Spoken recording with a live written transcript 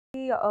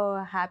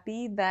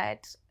happy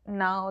that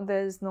now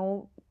there's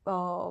no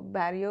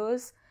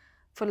barriers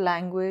for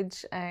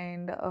language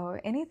and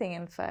anything.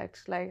 In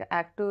fact, like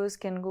actors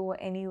can go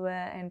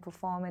anywhere and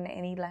perform in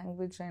any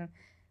language, and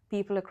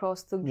people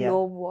across the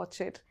globe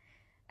watch it.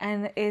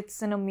 And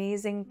it's an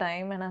amazing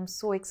time, and I'm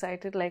so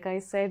excited. Like I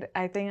said,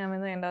 I think I'm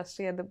in the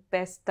industry at the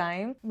best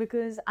time,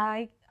 because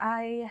I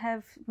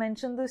have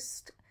mentioned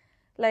this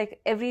like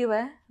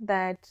everywhere,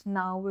 that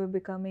now we're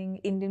becoming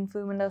Indian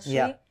film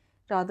industry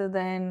rather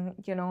than,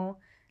 you know,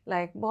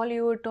 like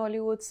Bollywood,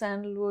 Tollywood,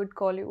 Sandalwood,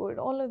 Kollywood.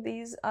 All of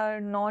these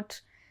are not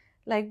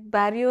like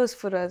barriers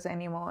for us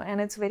anymore, and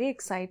it's very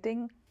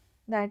exciting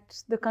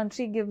that the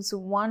country gives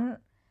one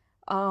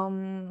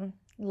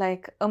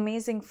like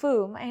amazing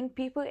film and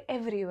people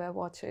everywhere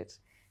watch it,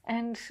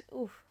 and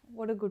oof,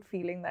 what a good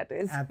feeling that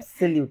is.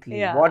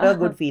 Absolutely. What a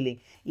good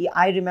feeling.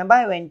 I remember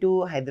I went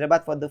to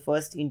Hyderabad for the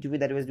first interview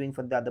that I was doing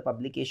for the other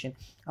publication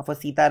for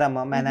Sita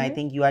Ramam, and I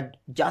think you had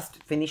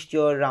just finished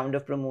your round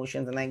of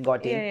promotions and I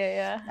got in.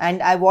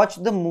 And I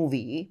watched the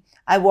movie.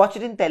 I watched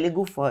it in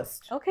Telugu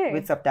first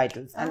with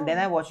subtitles, and then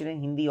I watched it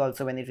in Hindi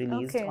also when it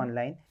released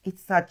online.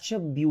 It's such a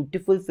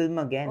beautiful film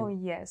again. Oh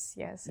yes,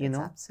 it's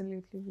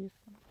absolutely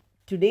beautiful.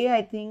 Today,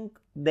 I think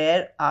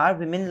there are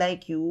women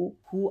like you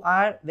who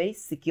are very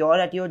secure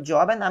at your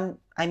job, and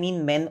I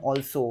mean men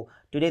also.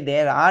 Today,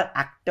 there are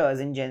actors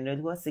in general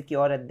who are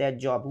secure at their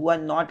job, who are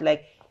not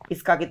like,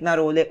 iska kitna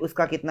role hai,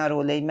 uska kitna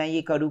role hai, main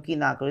ye karu ki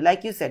na karu.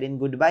 Like you said, in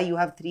Goodbye, you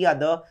have 3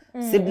 other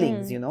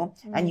siblings, you know,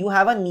 and you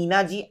have a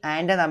Neena ji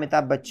and an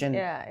Amitabh Bachchan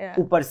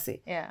upar se.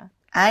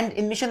 And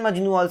in Mission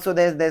Majnu also,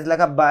 there's like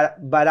a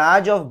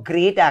barrage of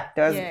great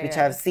actors which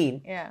I've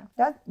seen.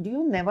 Do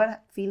you never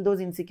feel those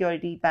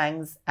insecurity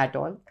pangs at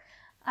all?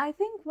 I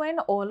think when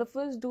all of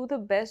us do the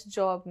best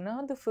job,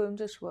 the film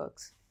just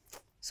works.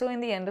 So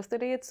in the end of the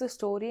day, it's the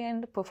story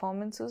and the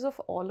performances of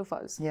all of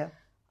us.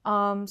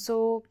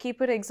 So keep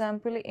an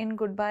example in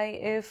Goodbye,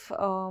 if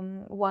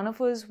one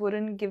of us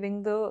weren't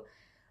giving the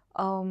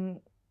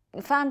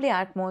family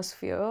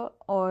atmosphere,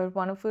 or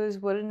one of us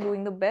weren't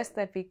doing the best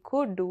that we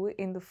could do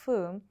in the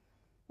film,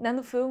 then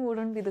the film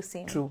wouldn't be the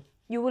same. True.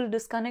 You will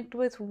disconnect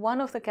with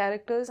one of the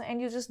characters and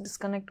you just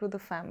disconnect with the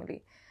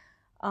family.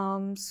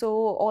 So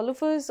all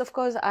of us, of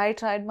course, I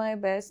tried my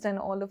best, and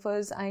all of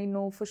us, I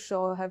know for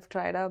sure, have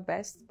tried our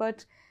best,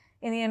 but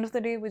in the end of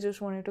the day, we just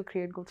wanted to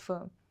create good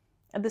film.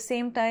 At the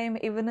same time,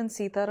 even in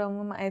Sita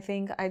Ramam, I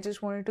think I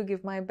just wanted to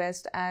give my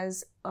best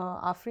as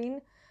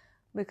Afreen,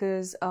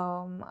 because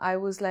I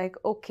was like,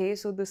 okay,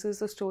 so this is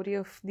the story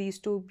of these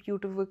two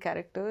beautiful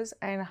characters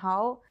and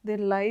how their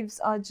lives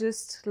are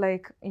just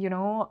like, you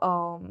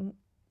know,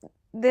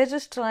 they're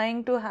just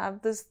trying to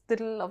have this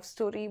little love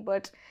story,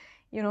 but,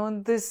 you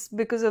know, this,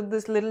 because of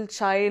this little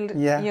child,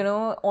 you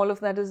know, all of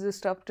that is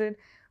disrupted.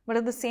 But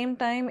at the same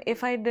time,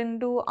 if I didn't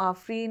do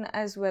Afreen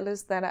as well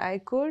as that I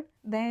could,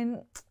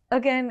 then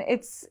again,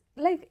 it's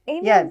like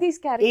any of these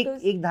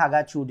characters. Ek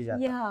dhaga chhoot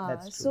jata.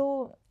 That's true.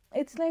 So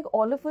it's like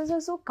all of us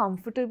are so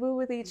comfortable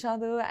with each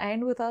other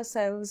and with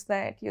ourselves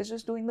that you're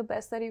just doing the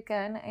best that you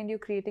can, and you're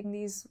creating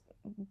these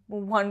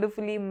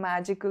wonderfully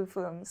magical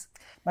films.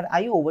 But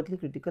are you overtly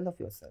critical of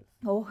yourself?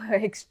 Oh,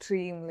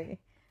 extremely.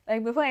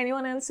 Like before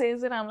anyone else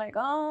says it, I'm like,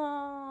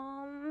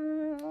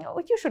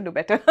 you should do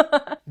better.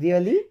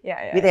 Really?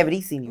 Yeah. With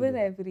every scene? With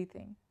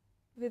everything.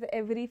 With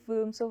every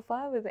film so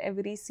far, with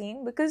every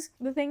scene. Because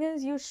the thing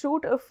is, you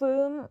shoot a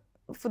film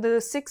for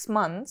the 6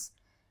 months,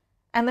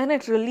 and then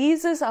it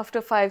releases after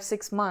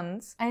 5-6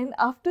 months. And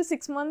after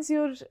 6 months,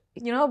 you're,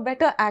 you know, a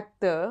better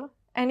actor.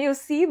 And you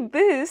see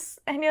this,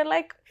 and you're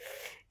like,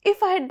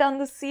 if I had done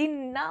the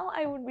scene now,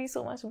 I would be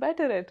so much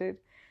better at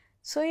it.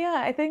 So yeah,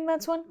 I think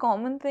that's one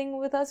common thing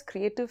with us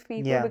creative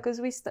people,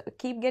 because we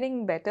keep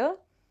getting better.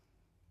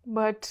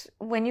 But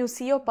when you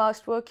see your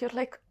past work, you're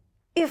like,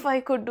 if I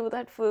could do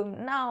that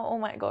film now, oh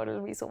my God,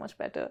 it'll be so much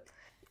better.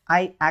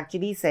 I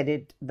actually said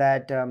it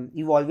that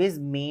you've always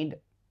made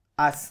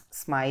us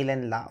smile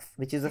and laugh,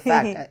 which is a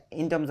fact.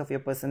 In terms of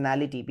your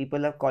personality,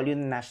 people have called you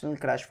the national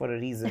crush for a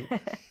reason.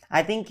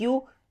 I think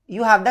you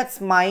have that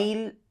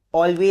smile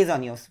always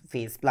on your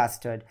face,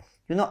 plastered.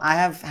 You know, I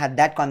have had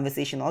that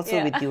conversation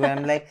also with you, where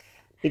I'm like,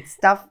 it's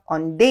tough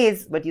on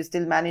days, but you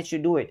still manage to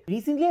do it.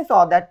 Recently, I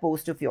saw that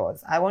post of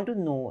yours. I want to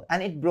know,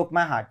 and it broke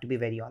my heart, to be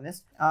very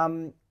honest,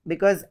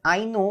 because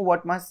I know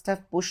what must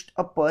have pushed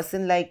a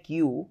person like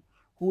you,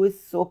 who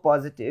is so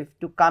positive,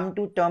 to come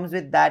to terms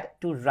with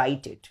that, to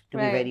write it, to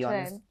be very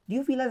honest. Do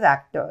you feel as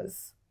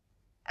actors,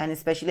 and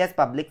especially as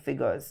public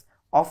figures,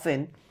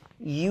 often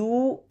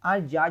you are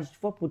judged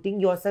for putting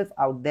yourself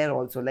out there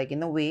also, like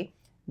in a way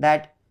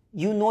that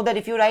you know that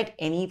if you write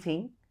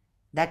anything,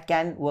 that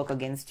can work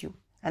against you?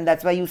 And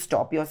that's why you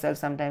stop yourself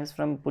sometimes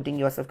from putting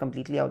yourself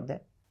completely out there?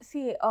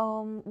 See,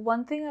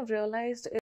 one thing I've realized